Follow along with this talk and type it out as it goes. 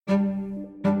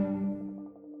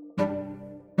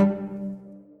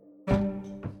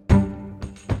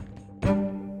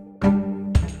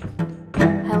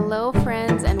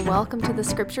welcome to the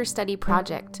Scripture Study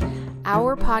Project,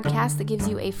 our podcast that gives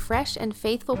you a fresh and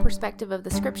faithful perspective of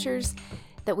the Scriptures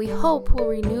that we hope will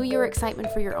renew your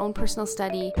excitement for your own personal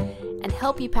study and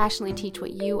help you passionately teach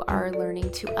what you are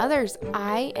learning to others.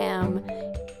 I am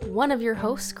one of your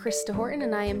hosts, Krista Horton,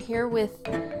 and I am here with,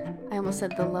 I almost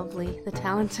said the lovely, the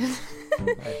talented.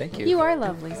 Thank you. You are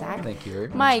lovely, Zach. Thank you very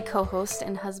much. My co-host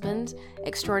and husband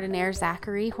extraordinaire,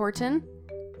 Zachary Horton.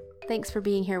 Thanks for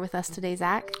being here with us today,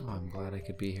 Zach. Oh, I'm glad I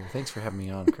could be here. Thanks for having me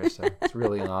on, Krista. It's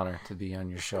really an honor to be on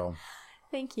your show.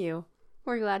 Thank you.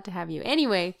 We're glad to have you.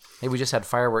 Anyway. Hey, we just had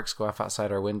fireworks go off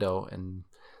outside our window and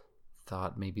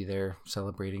thought maybe they're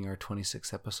celebrating our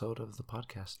 26th episode of the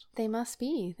podcast. They must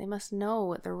be. They must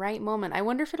know at the right moment. I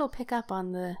wonder if it'll pick up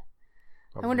on the...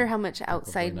 Probably, I wonder how much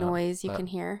outside not, noise you can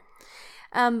hear.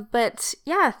 But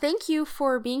yeah, thank you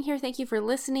for being here. Thank you for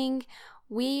listening.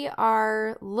 We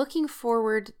are looking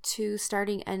forward to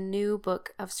starting a new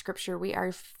book of Scripture. We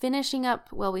are finishing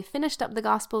up, we finished up the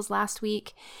Gospels last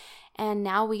week, and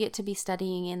now we get to be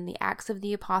studying in the Acts of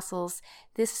the Apostles.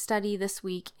 This study this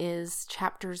week is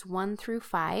chapters 1 through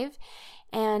 5.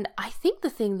 And I think the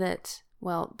thing that,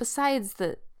 besides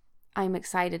that I'm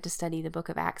excited to study the book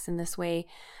of Acts in this way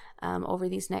over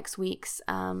these next weeks,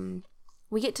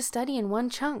 we get to study in one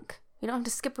chunk. We don't have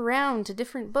to skip around to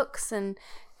different books and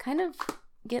kind of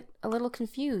get a little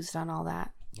confused on all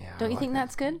that. Yeah, don't you think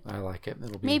that's good? I like it.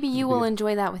 Maybe you will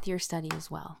enjoy that with your study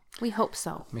as well. We hope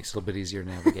so. Makes it a little bit easier to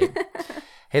navigate.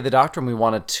 Hey, the doctrine we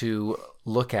wanted to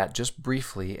look at just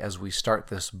briefly as we start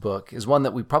this book is one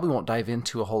that we probably won't dive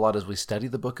into a whole lot as we study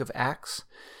the book of Acts,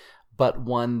 but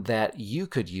one that you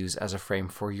could use as a frame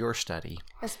for your study.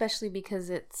 Especially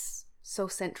because it's so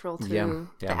central to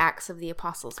the Acts of the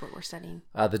Apostles, what we're studying.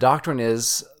 The doctrine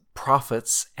is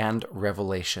prophets and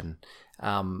revelation.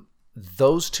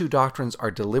 Those two doctrines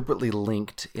are deliberately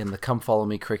linked in the Come Follow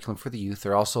Me curriculum for the youth.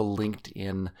 They're also linked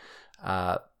in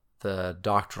the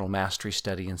doctrinal mastery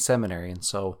study in seminary.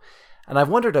 And I've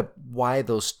wondered why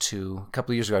those two, a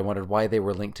couple of years ago, I wondered why they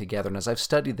were linked together. And as I've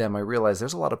studied them, I realized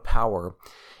there's a lot of power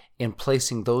in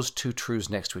placing those two truths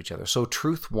next to each other. So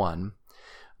truth one,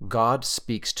 God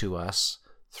speaks to us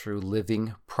through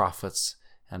living prophets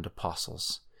and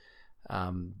apostles.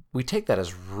 We take that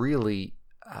as really,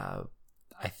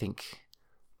 I think,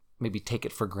 maybe take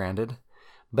it for granted,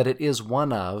 but it is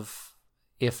one of,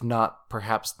 if not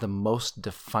perhaps the most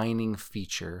defining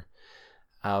feature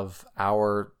of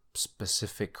our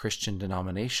specific Christian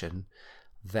denomination,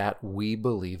 that we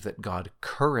believe that God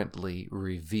currently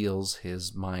reveals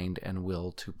his mind and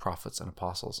will to prophets and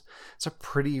apostles. It's a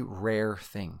pretty rare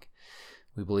thing.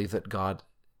 We believe that God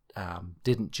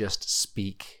didn't just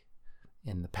speak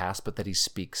in the past, but that he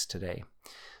speaks today.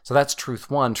 So that's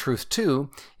truth one. Truth two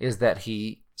is that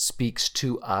he speaks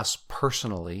to us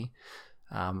personally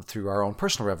through our own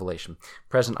personal revelation.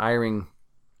 President Eyring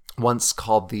once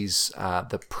called these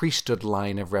the priesthood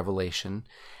line of revelation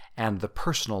and the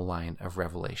personal line of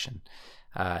revelation.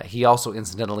 He also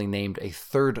incidentally named a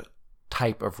third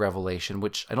type of revelation,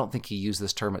 which I don't think he used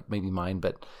this term, it may be mine,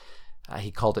 but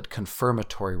he called it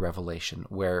confirmatory revelation,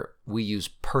 where we use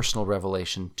personal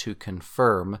revelation to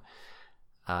confirm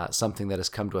something that has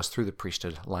come to us through the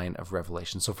priesthood line of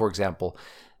revelation. So, for example,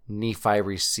 Nephi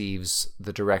receives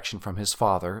the direction from his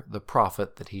father, the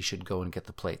prophet, that he should go and get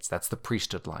the plates. That's the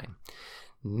priesthood line.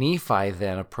 Nephi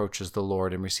then approaches the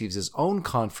Lord and receives his own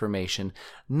confirmation,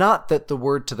 not that the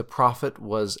word to the prophet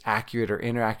was accurate or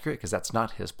inaccurate, because that's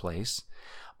not his place,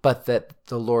 but that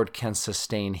the Lord can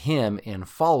sustain him in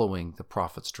following the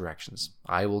prophet's directions.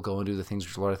 I will go and do the things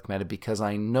which the Lord hath commanded, because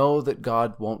I know that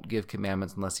God won't give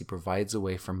commandments unless he provides a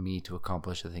way for me to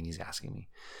accomplish the thing he's asking me.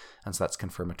 And so that's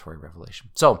confirmatory revelation.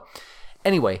 So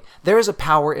anyway, there is a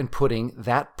power in putting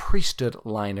that priesthood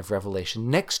line of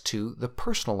revelation next to the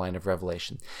personal line of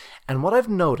revelation. And what I've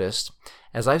noticed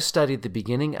as I've studied the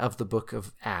beginning of the book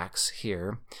of Acts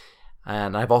here,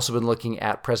 and I've also been looking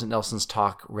at President Nelson's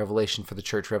talk, Revelation for the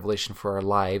Church, Revelation for Our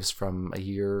Lives, from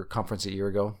conference a year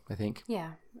ago, I think.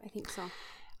 Yeah, I think so.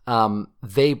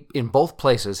 They, in both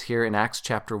places, here in Acts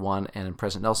chapter 1 and in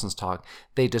President Nelson's talk,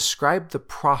 they describe the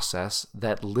process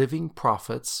that living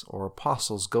prophets or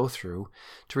apostles go through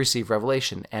to receive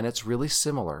revelation, and it's really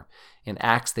similar. In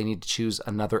Acts, they need to choose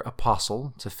another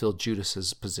apostle to fill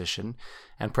Judas's position,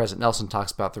 and President Nelson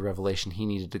talks about the revelation he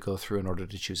needed to go through in order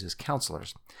to choose his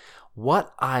counselors.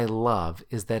 What I love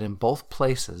is that in both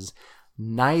places,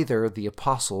 neither the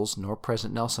apostles nor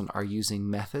President Nelson are using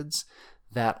methods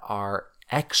that are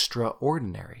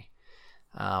extraordinary.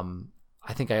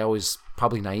 I think I always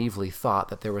probably naively thought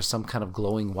that there was some kind of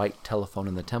glowing white telephone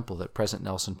in the temple that President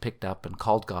Nelson picked up and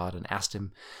called God and asked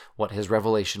him what his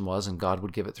revelation was, and God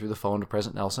would give it through the phone to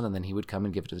President Nelson, and then he would come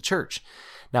and give it to the church.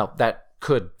 Now, that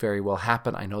could very well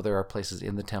happen. I know there are places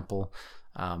in the temple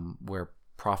where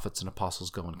prophets and apostles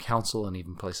go and counsel, and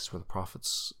even places where the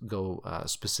prophets go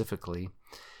specifically.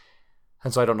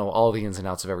 And so I don't know all the ins and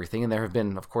outs of everything. And there have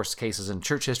been, of course, cases in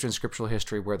church history and scriptural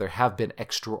history where there have been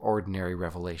extraordinary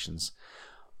revelations.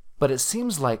 But it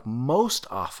seems like most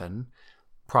often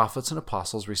prophets and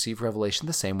apostles receive revelation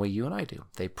the same way you and I do.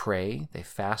 They pray, they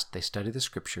fast, they study the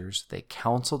scriptures, they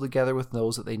counsel together with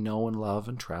those that they know and love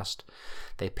and trust.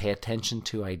 They pay attention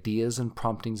to ideas and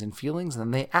promptings and feelings, and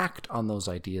then they act on those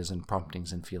ideas and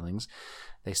promptings and feelings.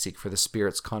 They seek for the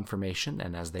Spirit's confirmation,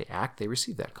 and as they act, they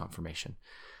receive that confirmation.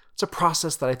 It's a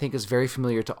process that I think is very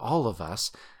familiar to all of us,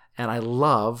 and I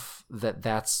love that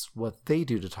that's what they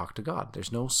do to talk to God.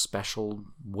 There's no special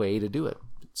way to do it.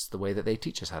 It's the way that they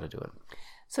teach us how to do it.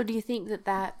 So do you think that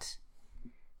that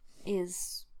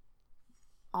is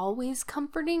always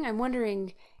comforting? I'm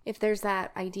wondering if there's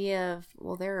that idea of,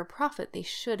 well, they're a prophet, they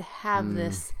should have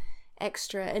this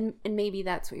extra, and maybe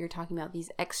that's what you're talking about,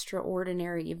 these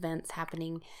extraordinary events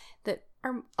happening that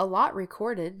are a lot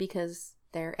recorded because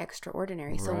they're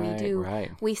extraordinary. So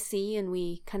we see and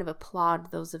we kind of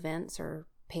applaud those events or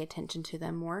pay attention to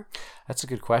them more. That's a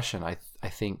good question. I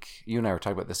think you and I were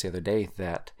talking about this the other day,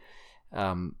 that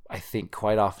I think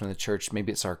quite often in the church,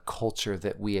 maybe it's our culture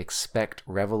that we expect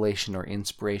revelation or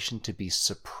inspiration to be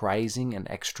surprising and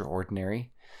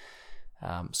extraordinary.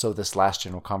 So this last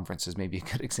General Conference is maybe a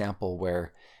good example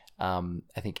where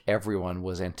I think everyone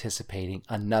was anticipating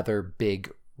another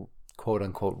big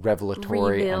quote-unquote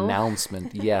revelatory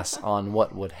announcement, yes, on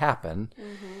what would happen.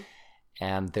 Mm-hmm.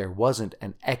 And there wasn't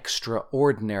an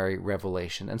extraordinary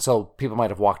revelation. And so people might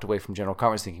have walked away from General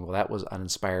Conference thinking, well, that was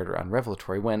uninspired or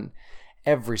unrevelatory, when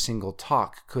every single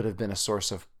talk could have been a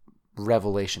source of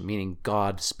revelation, meaning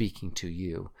God speaking to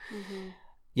you. Mm-hmm.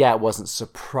 Yeah, it wasn't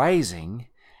surprising,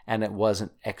 and it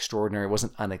wasn't extraordinary, it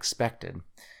wasn't unexpected.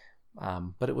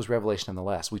 But it was revelation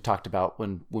nonetheless. We talked about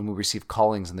when we receive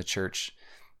callings in the church,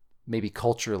 maybe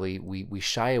culturally, we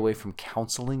shy away from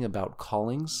counseling about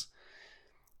callings.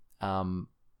 And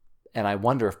I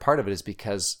wonder if part of it is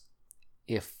because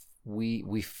if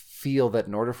we feel that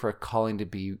in order for a calling to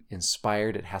be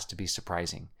inspired, it has to be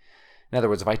surprising. In other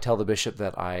words, if I tell the bishop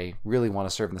that I really want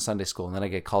to serve in the Sunday school and then I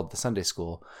get called to the Sunday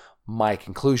school, my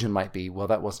conclusion might be, well,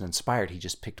 that wasn't inspired. He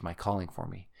just picked my calling for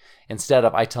me. Instead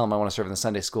of I tell him I want to serve in the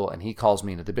Sunday school and he calls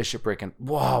me into the bishopric and,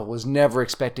 whoa, was never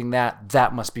expecting that.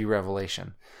 That must be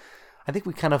revelation. I think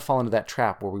we kind of fall into that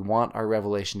trap where we want our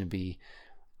revelation to be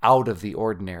out of the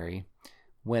ordinary,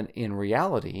 when in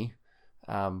reality,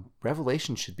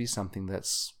 revelation should be something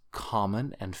that's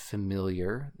common and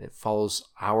familiar. It follows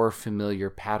our familiar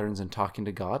patterns in talking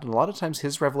to God. And a lot of times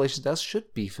his revelation to us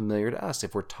should be familiar to us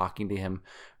if we're talking to him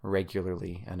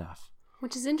regularly enough.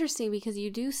 Which is interesting because you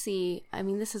do see, I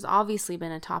mean, this has obviously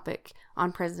been a topic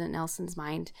on President Nelson's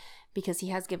mind because he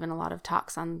has given a lot of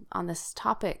talks on this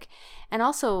topic. And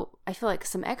also, I feel like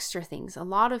some extra things. A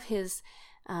lot of his,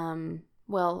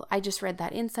 I just read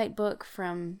that Insight book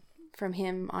from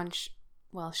him on,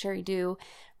 Sherry Dew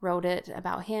wrote it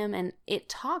about him, and it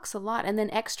talks a lot. And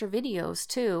then extra videos,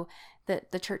 too,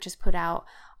 that the church has put out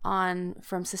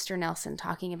from Sister Nelson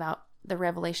talking about the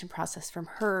revelation process from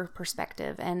her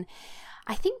perspective. And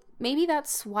I think maybe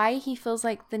that's why he feels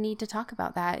like the need to talk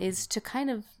about that, is to kind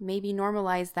of maybe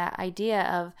normalize that idea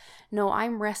of, no,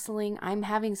 I'm wrestling, I'm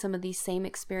having some of these same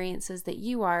experiences that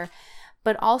you are,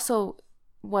 but also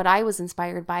what I was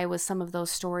inspired by was some of those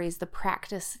stories, the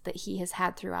practice that he has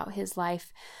had throughout his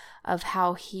life of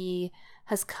how he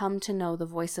has come to know the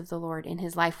voice of the Lord in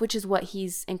his life, which is what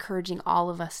he's encouraging all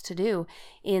of us to do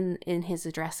in his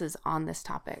addresses on this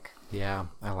topic. Yeah,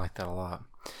 I like that a lot.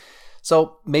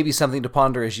 So maybe something to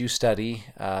ponder as you study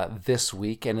this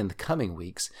week and in the coming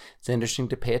weeks. It's interesting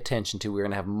to pay attention to. We're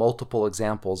going to have multiple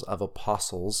examples of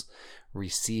apostles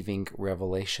receiving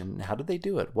revelation. How did they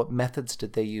do it? What methods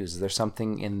did they use? Is there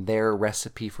something in their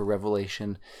recipe for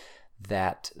revelation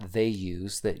that they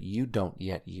use that you don't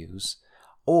yet use?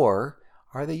 Or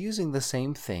are they using the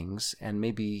same things, and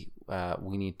maybe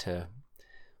we need to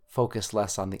focus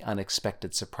less on the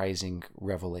unexpected, surprising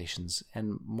revelations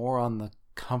and more on the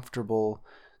comfortable,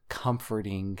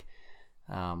 comforting,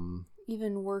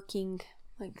 even working,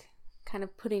 like kind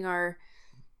of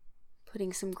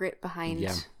putting some grit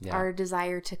behind our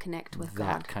desire to connect with God.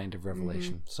 That kind of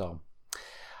revelation. Mm-hmm. So,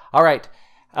 all right.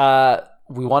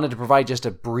 We wanted to provide just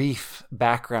a brief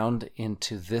background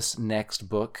into this next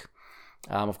book.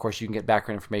 Of course, you can get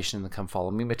background information in the Come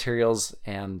Follow Me materials,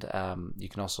 and you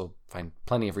can also find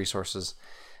plenty of resources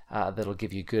that'll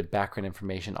give you good background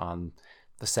information on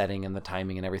the setting and the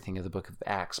timing and everything of the book of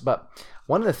Acts. But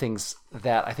one of the things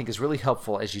that I think is really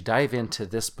helpful as you dive into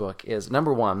this book is,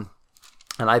 number one,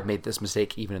 and I've made this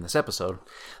mistake even in this episode,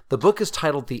 the book is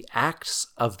titled The Acts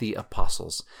of the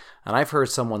Apostles. And I've heard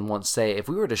someone once say, if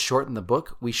we were to shorten the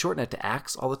book, we shorten it to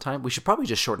Acts all the time, we should probably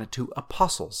just shorten it to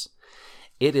Apostles.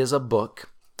 It is a book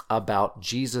about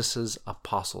Jesus's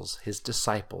apostles, his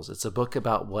disciples. It's a book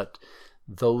about what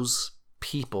those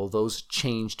people, those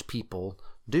changed people,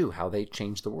 do, how they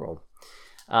change the world.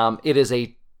 It is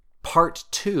a part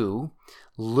 2.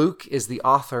 Luke is the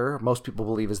author, most people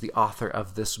believe is the author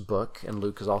of this book, and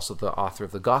Luke is also the author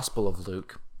of the Gospel of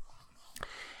Luke.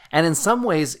 And in some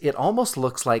ways, it almost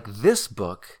looks like this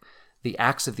book, the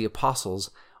Acts of the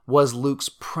Apostles, was Luke's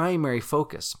primary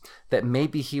focus, that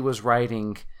maybe he was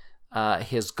writing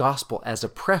his gospel as a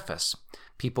preface.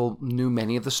 People knew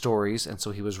many of the stories, and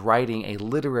so he was writing a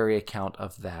literary account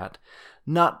of that,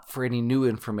 not for any new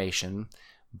information,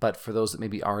 but for those that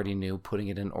maybe already knew, putting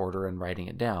it in order and writing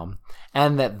it down,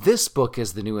 and that this book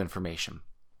is the new information.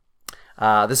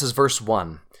 This is verse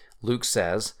 1. Luke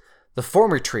says, "The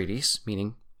former treatise,"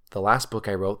 meaning the last book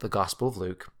I wrote, the Gospel of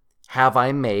Luke, "have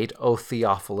I made, O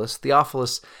Theophilus."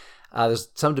 Theophilus, there's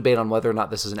some debate on whether or not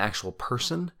this is an actual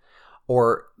person,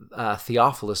 or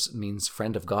Theophilus means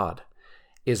friend of God.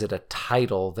 Is it a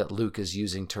title that Luke is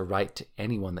using to write to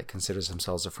anyone that considers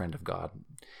themselves a friend of God?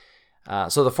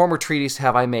 So the former treatise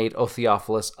have I made, O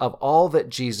Theophilus, of all that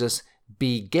Jesus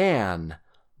began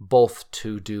both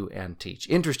to do and teach.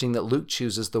 Interesting that Luke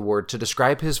chooses the word to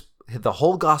describe the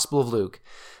whole Gospel of Luke.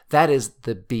 That is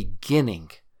the beginning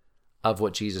of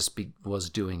what Jesus was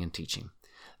doing and teaching.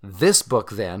 This book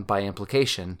then, by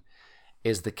implication,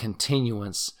 is the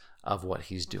continuance of what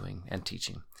he's doing and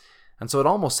teaching. And so it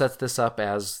almost sets this up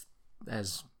as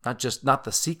not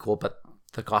the sequel, but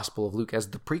the Gospel of Luke as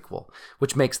the prequel,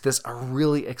 which makes this a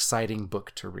really exciting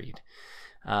book to read.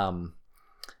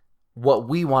 What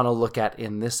we want to look at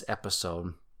in this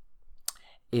episode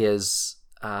is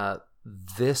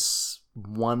this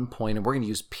one point, and we're going to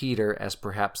use Peter as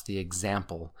perhaps the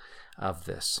example of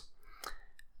this.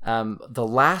 The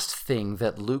last thing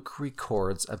that Luke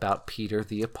records about Peter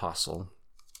the Apostle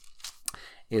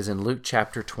is in Luke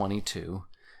chapter 22,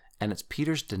 and it's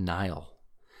Peter's denial.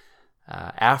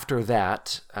 After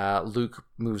that, Luke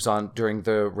moves on during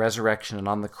the resurrection and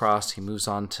on the cross. He moves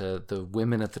on to the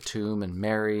women at the tomb and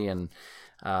Mary and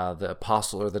the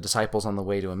apostle or the disciples on the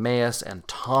way to Emmaus and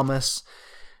Thomas.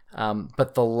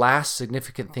 But the last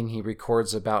significant thing he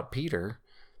records about Peter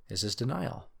is his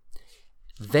denial.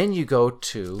 Then you go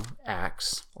to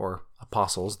Acts, or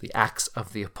Apostles, the Acts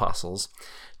of the Apostles,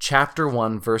 chapter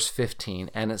 1, verse 15,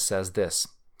 and it says this.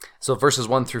 So verses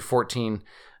 1 through 14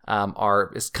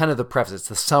 is kind of the preface. It's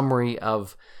the summary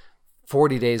of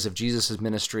 40 days of Jesus'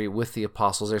 ministry with the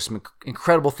apostles. There's some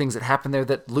incredible things that happen there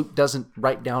that Luke doesn't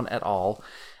write down at all.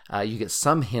 You get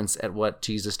some hints at what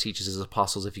Jesus teaches his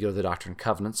apostles if you go to the Doctrine and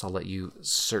Covenants. I'll let you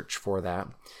search for that.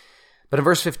 But in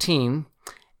verse 15,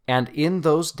 "And in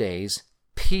those days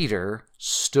Peter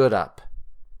stood up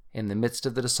in the midst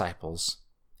of the disciples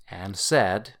and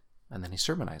said," and then he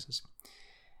sermonizes.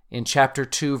 In chapter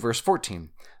 2, verse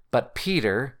 14, "But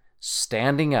Peter,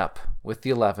 standing up with the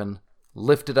 11,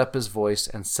 lifted up his voice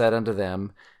and said unto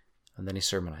them," and then he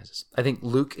sermonizes. I think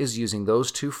Luke is using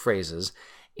those two phrases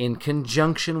in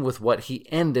conjunction with what he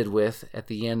ended with at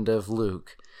the end of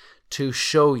Luke to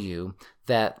show you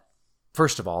that,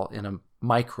 first of all, in a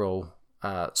micro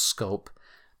scope,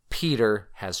 Peter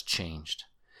has changed.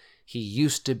 He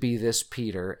used to be this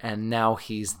Peter, and now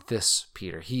he's this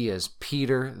Peter. He is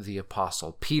Peter the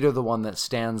Apostle, Peter the one that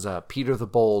stands up, Peter the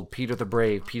bold, Peter the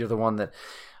brave, Peter the one that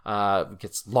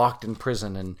gets locked in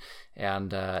prison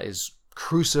and is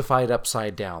crucified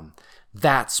upside down.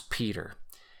 That's Peter.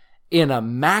 In a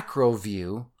macro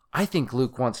view, I think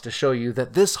Luke wants to show you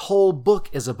that this whole book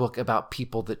is a book about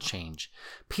people that change.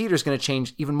 Peter's going to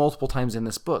change even multiple times in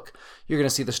this book. You're going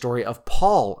to see the story of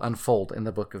Paul unfold in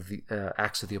the book of the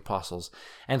Acts of the Apostles,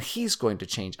 and he's going to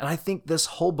change. And I think this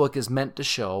whole book is meant to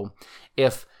show,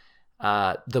 if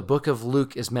the book of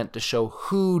Luke is meant to show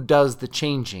who does the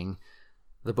changing,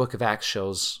 the book of Acts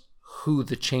shows who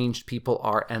the changed people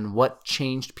are and what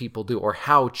changed people do, or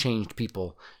how changed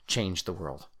people change the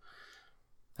world.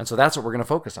 And so that's what we're going to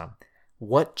focus on.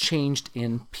 What changed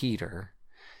in Peter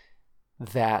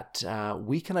that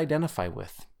we can identify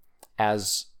with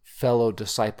as fellow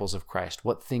disciples of Christ?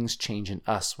 What things change in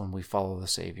us when we follow the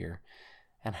Savior?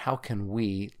 And how can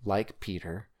we, like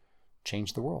Peter,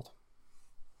 change the world?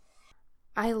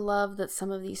 I love that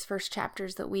some of these first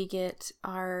chapters that we get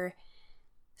are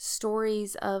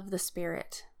stories of the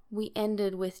Spirit. We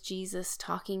ended with Jesus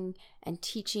talking and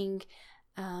teaching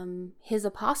his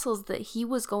apostles that he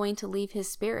was going to leave his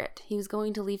Spirit. He was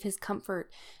going to leave his comfort.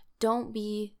 Don't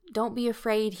be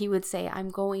afraid, he would say, I'm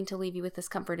going to leave you with this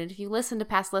comfort. And if you listen to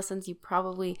past lessons,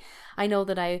 I know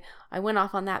that I went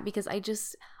off on that because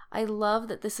I love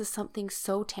that this is something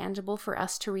so tangible for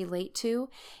us to relate to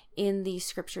in these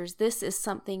scriptures. This is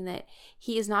something that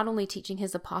he is not only teaching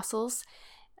his apostles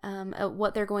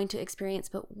what they're going to experience,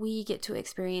 but we get to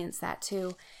experience that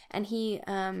too. And he,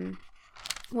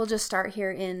 we'll just start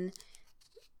here in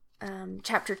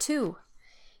chapter 2.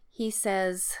 He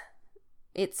says,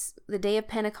 it's the day of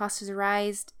Pentecost has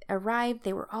arrived.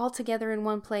 They were all together in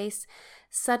one place.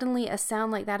 Suddenly a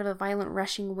sound like that of a violent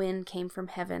rushing wind came from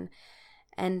heaven,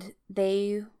 and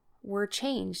they were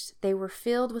changed. They were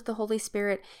filled with the Holy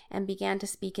Spirit and began to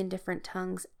speak in different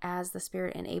tongues as the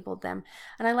Spirit enabled them.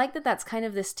 And I like that that's kind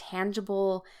of this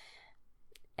tangible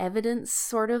evidence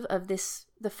sort of this,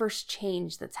 the first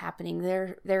change that's happening.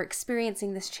 They're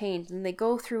experiencing this change, and they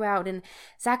go throughout, and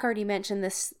Zach already mentioned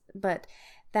this, but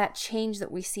that change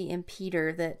that we see in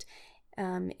Peter that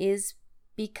is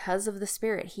because of the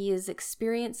Spirit. He is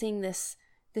experiencing this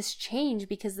change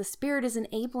because the Spirit is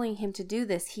enabling him to do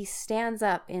this. He stands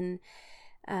up and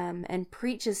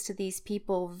preaches to these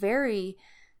people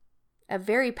a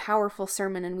very powerful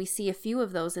sermon, and we see a few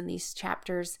of those in these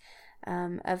chapters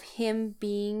of him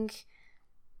being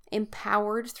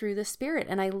empowered through the Spirit.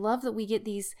 And I love that we get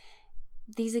these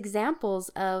examples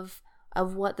of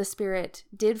what the Spirit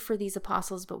did for these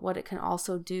apostles, but what it can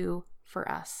also do for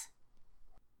us.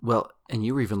 Well, and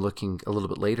you were even looking a little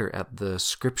bit later at the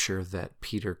scripture that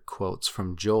Peter quotes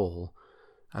from Joel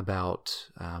about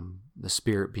the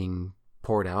Spirit being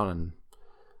poured out, and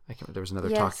there was another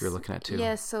talk you were looking at too.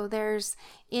 Yes, so there's,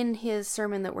 in his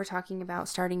sermon that we're talking about,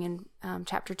 starting in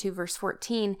chapter 2, verse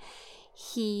 14,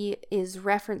 he is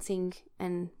referencing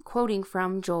and quoting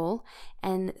from Joel,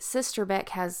 and Sister Beck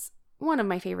has one of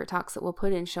my favorite talks that we'll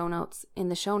put in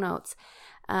the show notes.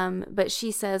 But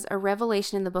she says, a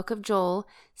revelation in the book of Joel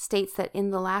states that in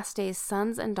the last days,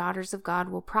 sons and daughters of God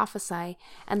will prophesy,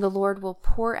 and the Lord will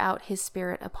pour out his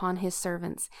Spirit upon his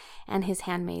servants and his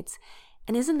handmaids.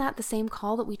 And isn't that the same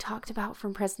call that we talked about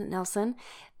from President Nelson?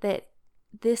 That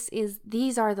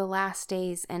these are the last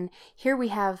days. And here we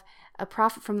have a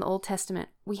prophet from the Old Testament.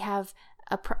 We have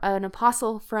an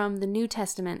apostle from the New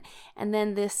Testament, and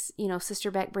then this,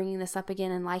 Sister Beck bringing this up again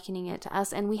and likening it to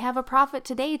us. And we have a prophet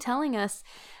today telling us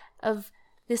of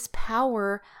this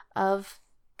power of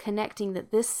connecting,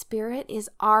 that this Spirit is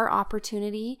our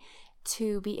opportunity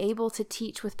to be able to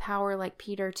teach with power like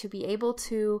Peter, to be able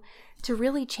to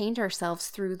really change ourselves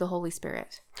through the Holy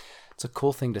Spirit. It's a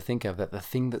cool thing to think of, that the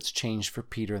thing that's changed for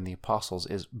Peter and the apostles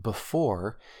is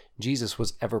before Jesus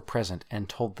was ever present and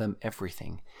told them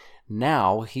everything.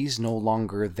 Now he's no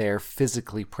longer there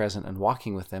physically present and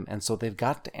walking with them, and so they've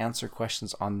got to answer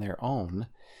questions on their own.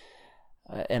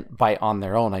 And by on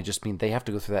their own, I just mean they have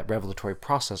to go through that revelatory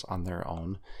process on their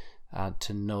own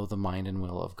to know the mind and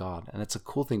will of God. And it's a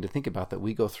cool thing to think about, that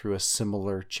we go through a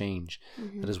similar change,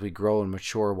 that as we grow and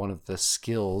mature, one of the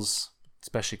skills,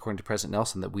 especially according to President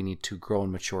Nelson, that we need to grow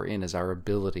and mature in is our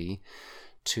ability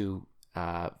to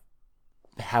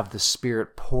have the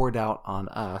Spirit poured out on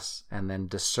us, and then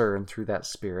discern through that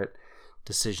Spirit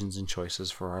decisions and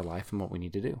choices for our life and what we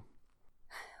need to do.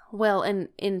 Well, and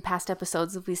in past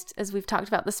episodes, as we've talked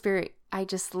about the Spirit, I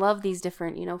just love these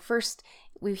different, first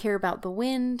we hear about the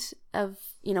wind of,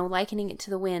 likening it to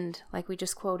the wind, like we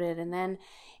just quoted. And then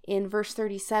in verse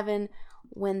 37,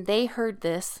 when they heard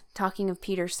this, talking of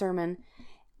Peter's sermon,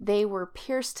 they were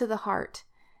pierced to the heart,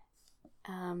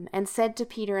 and said to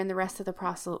Peter and the rest of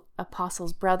the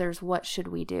apostles, brothers, what should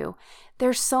we do?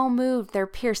 They're so moved. They're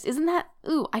pierced. Isn't that,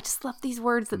 I just love these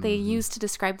words that they use to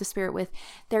describe the Spirit with.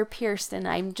 They're pierced. And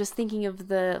I'm just thinking of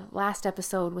the last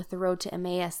episode with the road to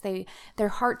Emmaus. Their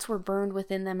hearts were burned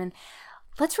within them. And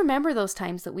let's remember those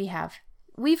times that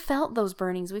we've felt those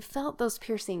burnings. We've felt those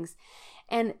piercings.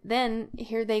 And then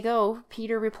here they go.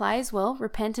 Peter replies, well,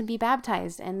 repent and be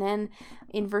baptized. And then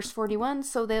in verse 41,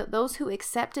 so those who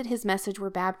accepted his message were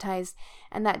baptized,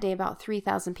 and that day about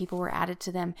 3,000 people were added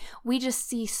to them. We just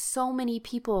see so many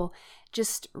people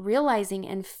just realizing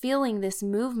and feeling this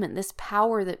movement, this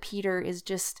power that Peter is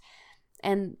just,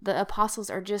 and the apostles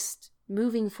are just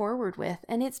moving forward with.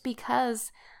 And it's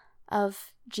because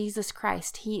of Jesus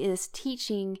Christ. He is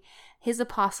teaching his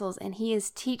apostles, and he is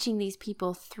teaching these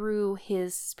people through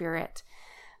his Spirit.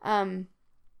 And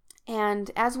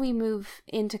as we move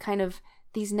into kind of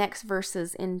these next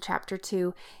verses in chapter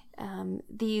 2,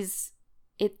 these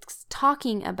it's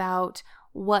talking about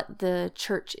what the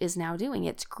church is now doing.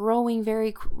 It's growing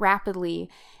very rapidly.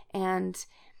 And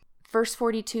verse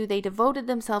 42, they devoted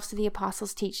themselves to the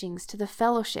apostles' teachings, to the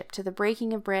fellowship, to the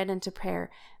breaking of bread, and to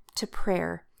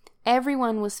prayer.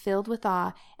 Everyone was filled with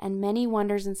awe, and many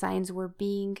wonders and signs were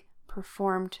being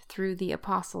performed through the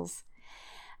apostles.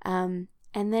 And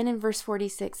then in verse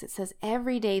 46, it says,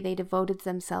 every day they devoted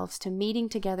themselves to meeting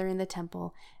together in the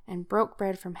temple and broke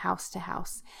bread from house to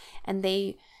house. And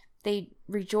they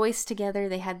rejoiced together.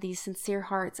 They had these sincere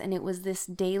hearts, and it was this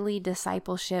daily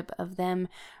discipleship of them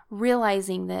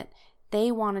realizing that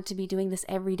they wanted to be doing this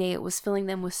every day. It was filling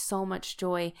them with so much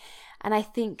joy. And I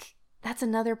think that's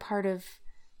another part of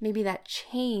maybe that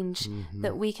change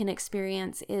that we can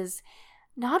experience, is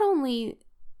not only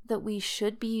that we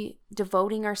should be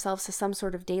devoting ourselves to some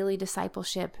sort of daily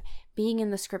discipleship, being in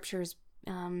the scriptures,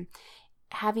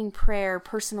 having prayer,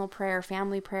 personal prayer,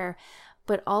 family prayer,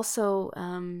 but also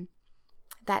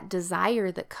that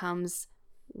desire that comes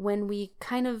when we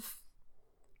kind of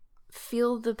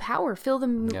feel the power, feel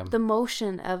the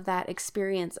motion of that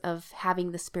experience of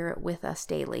having the Spirit with us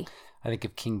daily. I think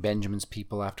of King Benjamin's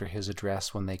people after his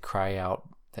address when they cry out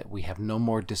that we have no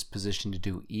more disposition to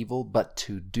do evil, but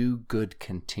to do good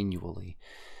continually.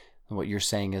 And what you're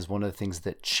saying is one of the things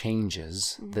that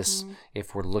changes this,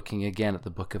 if we're looking again at the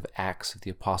book of Acts of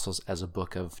the Apostles as a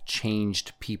book of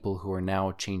changed people who are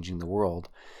now changing the world,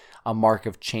 a mark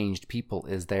of changed people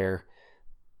is their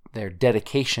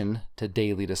dedication to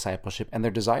daily discipleship and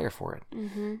their desire for it.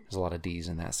 There's a lot of D's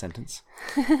in that sentence.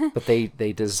 But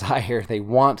they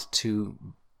want to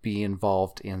be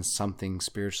involved in something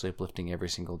spiritually uplifting every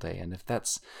single day. And if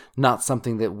that's not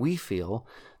something that we feel,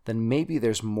 then maybe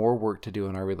there's more work to do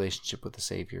in our relationship with the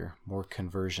Savior, more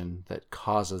conversion that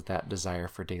causes that desire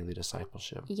for daily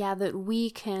discipleship. Yeah, that we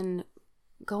can,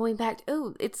 going back,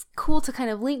 it's cool to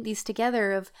kind of link these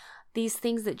together of these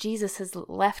things that Jesus has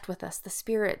left with us, the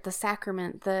Spirit, the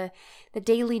sacrament, the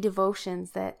daily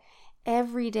devotions, that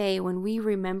every day when we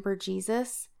remember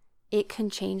Jesus, it can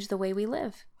change the way we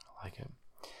live. I like it.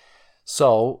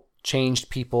 So, changed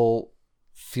people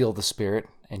feel the Spirit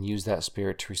and use that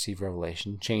Spirit to receive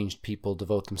revelation. Changed people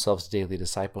devote themselves to daily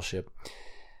discipleship.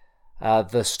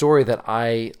 The story that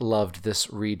I loved this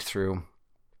read through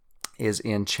is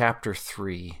in chapter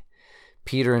 3.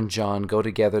 Peter and John go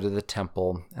together to the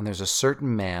temple, and there's a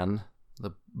certain man,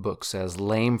 the book says,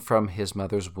 lame from his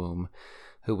mother's womb,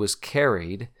 who was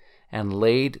carried and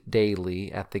laid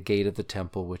daily at the gate of the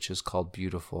temple, which is called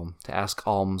Beautiful, to ask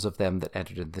alms of them that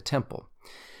entered into the temple.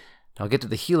 Now, I'll get to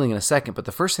the healing in a second, but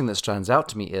the first thing that stands out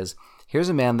to me is, here's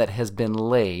a man that has been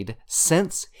laid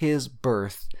since his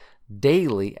birth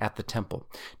daily at the temple.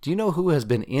 Do you know who has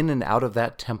been in and out of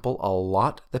that temple a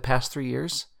lot the past 3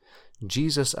 years?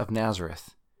 Jesus of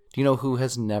Nazareth. Do you know who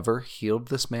has never healed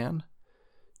this man?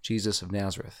 Jesus of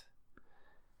Nazareth.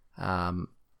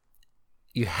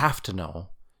 You have to know,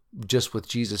 just with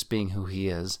Jesus being who he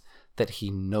is, that he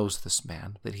knows this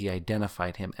man, that he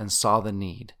identified him and saw the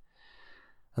need.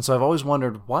 And so I've always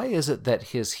wondered, why is it that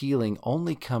his healing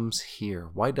only comes here?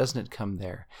 Why doesn't it come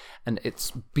there? And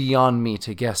it's beyond me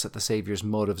to guess at the Savior's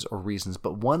motives or reasons,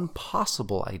 but one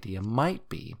possible idea might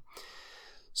be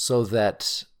so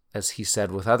that, as he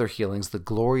said with other healings, the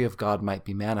glory of God might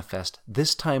be manifest,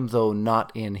 this time though not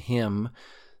in him,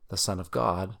 the Son of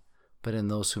God, but in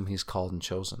those whom he's called and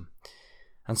chosen.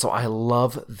 And so I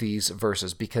love these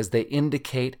verses because they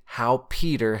indicate how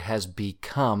Peter has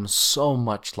become so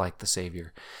much like the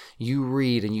Savior. You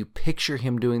read and you picture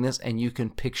him doing this, and you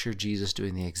can picture Jesus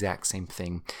doing the exact same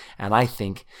thing. And I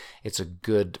think it's a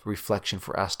good reflection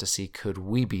for us to see, could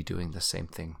we be doing the same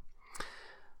thing?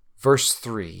 Verse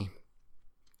 3,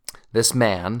 this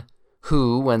man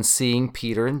who, when seeing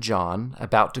Peter and John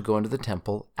about to go into the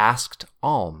temple, asked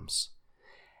alms.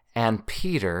 And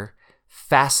Peter,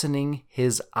 fastening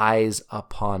his eyes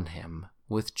upon him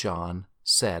with John,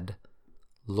 said,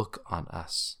 Look on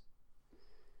us.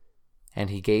 And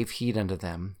he gave heed unto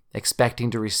them,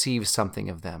 expecting to receive something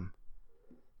of them.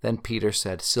 Then Peter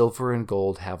said, Silver and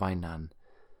gold have I none,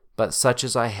 but such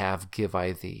as I have give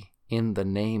I thee. In the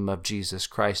name of Jesus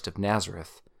Christ of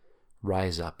Nazareth,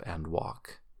 rise up and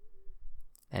walk.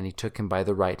 And he took him by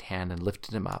the right hand and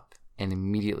lifted him up, and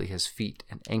immediately his feet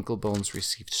and ankle bones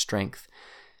received strength.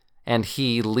 And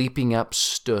he, leaping up,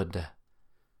 stood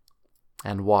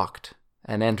and walked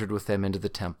and entered with them into the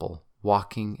temple,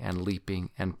 walking and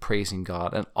leaping and praising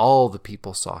God. And all the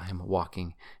people saw him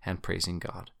walking and praising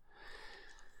God.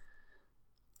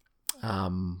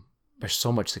 There's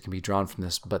so much that can be drawn from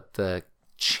this, but the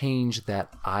change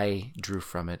that I drew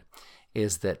from it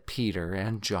is that Peter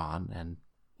and John and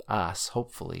us,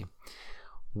 hopefully,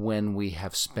 when we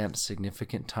have spent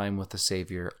significant time with the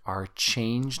Savior, are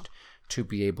changed to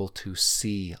be able to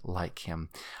see like him.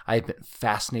 I've been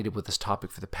fascinated with this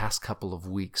topic for the past couple of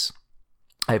weeks.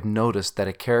 I've noticed that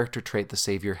a character trait the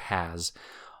Savior has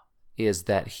is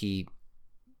that he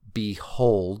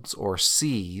beholds or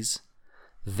sees,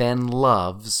 then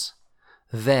loves,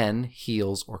 then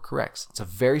heals or corrects. It's a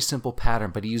very simple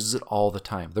pattern, but he uses it all the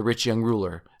time. The rich young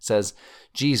ruler says,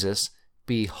 Jesus,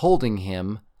 beholding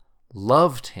him,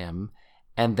 loved him,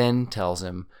 and then tells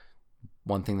him,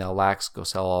 one thing thou lacks, go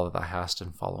sell all that thou hast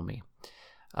and follow me.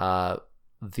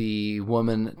 The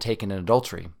woman taken in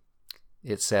adultery,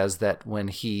 it says that when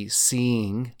he,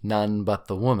 seeing none but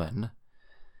the woman,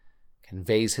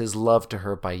 conveys his love to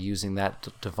her by using that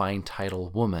divine title,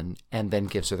 woman, and then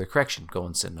gives her the correction, go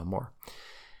and sin no more.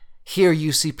 Here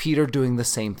you see Peter doing the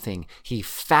same thing. He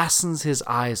fastens his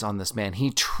eyes on this man. He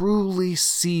truly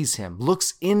sees him,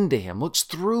 looks into him, looks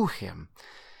through him.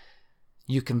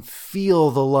 You can feel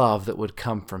the love that would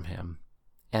come from him,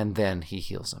 and then he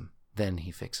heals him. Then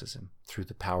he fixes him through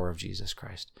the power of Jesus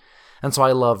Christ. And so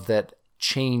I love that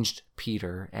changed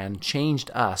Peter and changed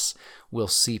us will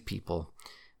see people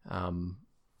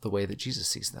the way that Jesus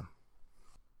sees them.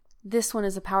 This one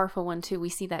is a powerful one too. We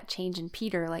see that change in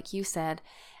Peter, like you said,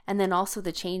 and then also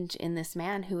the change in this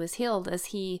man who is healed as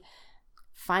he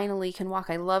finally can walk.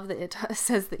 I love that it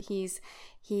says that he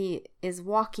is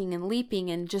walking and leaping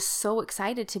and just so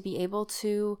excited to be able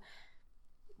to,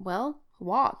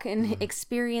 walk and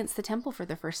experience the temple for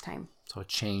the first time. So a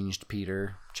changed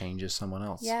Peter changes someone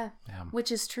else. Yeah.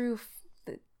 Which is true.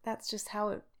 That's just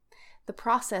how the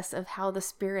process of how the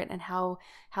Spirit and how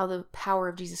the power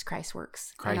of Jesus Christ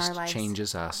works in our lives. Christ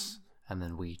changes us, and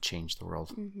then we change the world.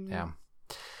 Mm-hmm. Yeah.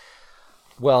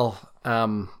 Well,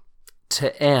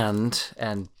 to end,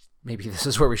 and maybe this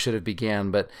is where we should have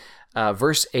began, but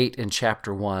verse 8 in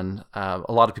chapter 1, a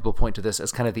lot of people point to this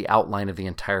as kind of the outline of the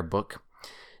entire book.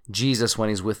 Jesus, when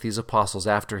he's with these apostles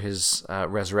after his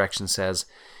resurrection, says,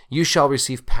 "You shall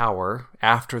receive power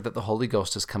after that the Holy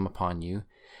Ghost has come upon you,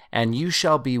 and you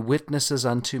shall be witnesses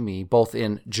unto me, both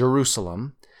in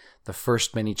Jerusalem." The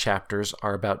first many chapters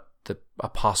are about the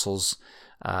apostles'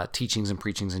 teachings and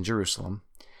preachings in Jerusalem.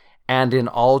 "And in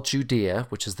all Judea,"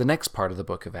 which is the next part of the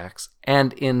book of Acts,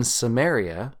 "and in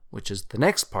Samaria," which is the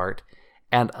next part,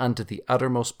 "and unto the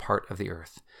uttermost part of the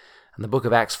earth." And the book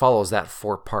of Acts follows that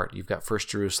four-part. You've got first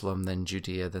Jerusalem, then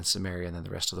Judea, then Samaria, and then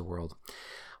the rest of the world.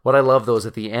 What I love, though, is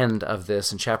at the end of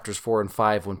this, in chapters 4 and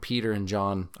 5, when Peter and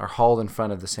John are hauled in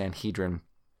front of the Sanhedrin,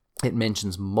 it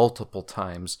mentions multiple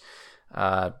times.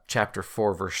 Chapter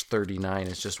 4, verse 39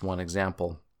 is just one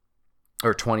example,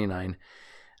 or 29,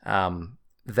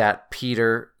 that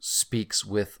Peter speaks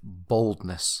with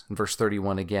boldness. In verse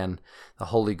 31 again, the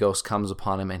Holy Ghost comes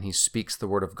upon him, and he speaks the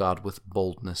word of God with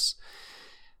boldness.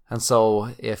 And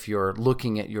so if you're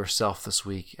looking at yourself this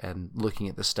week and looking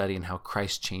at the study and how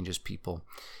Christ changes people,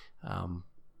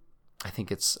 I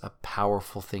think it's a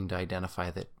powerful thing to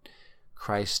identify that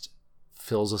Christ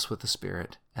fills us with the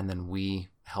Spirit, and then we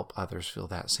help others feel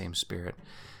that same Spirit,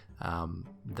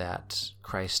 that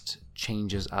Christ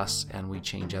changes us and we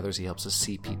change others. He helps us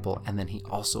see people, and then he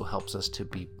also helps us to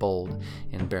be bold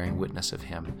in bearing witness of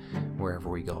him wherever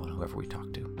we go and whoever we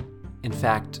talk to. In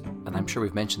fact, and I'm sure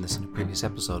we've mentioned this in a previous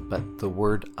episode, but the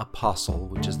word apostle,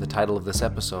 which is the title of this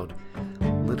episode,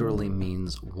 literally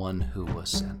means one who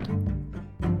was sent.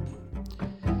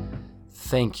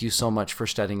 Thank you so much for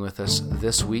studying with us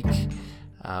this week.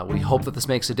 We hope that this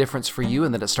makes a difference for you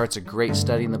and that it starts a great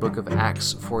study in the book of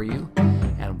Acts for you.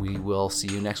 And we will see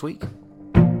you next week.